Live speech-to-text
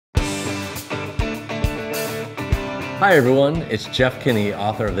Hi everyone, it's Jeff Kinney,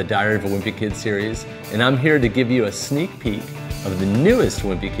 author of the Diary of a Wimpy Kid series, and I'm here to give you a sneak peek of the newest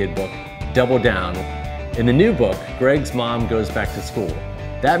Wimpy Kid book, Double Down. In the new book, Greg's mom goes back to school.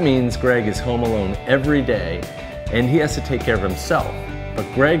 That means Greg is home alone every day, and he has to take care of himself. But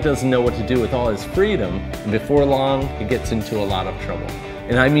Greg doesn't know what to do with all his freedom, and before long, he gets into a lot of trouble.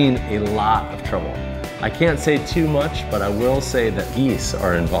 And I mean a lot of trouble. I can't say too much, but I will say that geese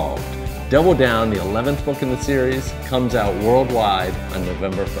are involved. Double Down, the 11th book in the series, comes out worldwide on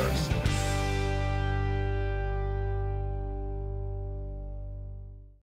November 1st.